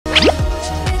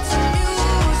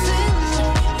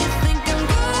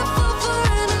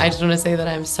I just want to say that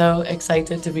I'm so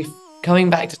excited to be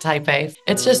coming back to Taipei.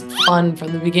 It's just fun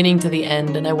from the beginning to the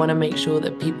end, and I want to make sure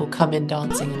that people come in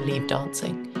dancing and leave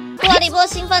dancing. 杜娃黎波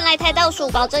兴奋来台倒数，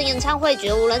保证演唱会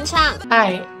绝无冷场。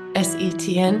Hi,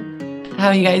 SETN. How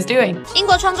are you guys doing? 英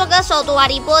国创作歌手杜娃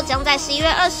黎波将在11月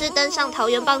20登上桃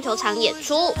园棒球场演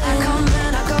出。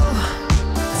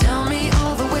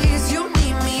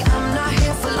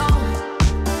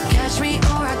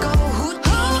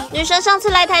女神上次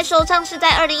来台首唱是在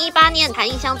2018年，她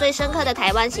印象最深刻的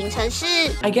台湾行程是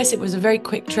I guess it was a very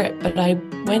quick trip, but I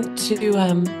went to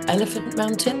Elephant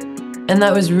Mountain, and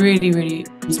that was really, really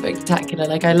spectacular.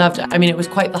 Like, I loved it. I mean, it was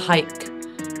quite the hike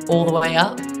all the way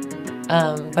up,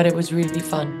 but it was really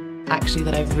fun. Actually,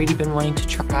 that I've really been wanting to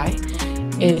try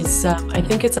is I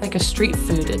think it's like a street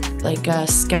food. It's like a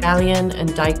scallion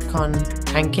and daikon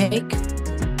pancake.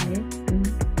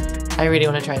 I really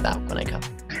want to try that when I come.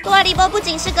 杜娃黎波不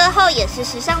仅是歌后，也是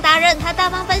时尚达人，她大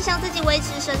方分享自己维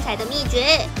持身材的秘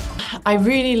诀。I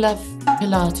really love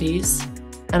Pilates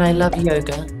and I love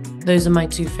yoga. Those are my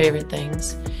two favorite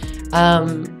things.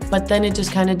 But then it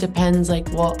just kind of depends like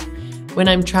when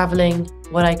I'm traveling,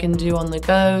 what I can do on the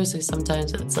go. So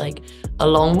sometimes it's like a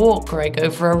long walk or I go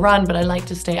for a run, but I like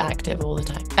to stay active all the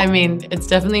time. I mean, it's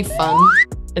definitely fun.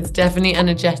 It's definitely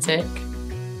energetic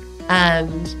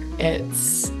and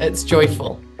it's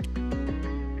joyful.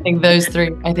 I think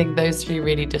those three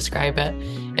really describe it.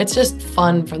 It's just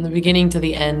fun from the beginning to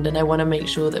the end, and I want to make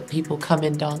sure that people come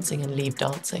in dancing and leave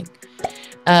dancing.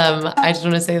 I just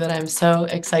want to say that I'm so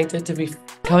excited to be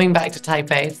coming back to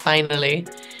Taipei finally,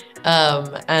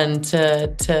 and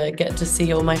to get to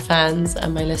see all my fans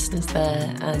and my listeners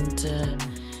there, and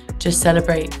just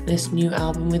celebrate this new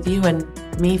album with you and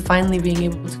me finally being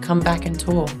able to come back and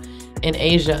tour in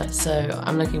Asia. So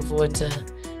I'm looking forward to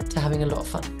having a lot of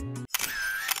fun.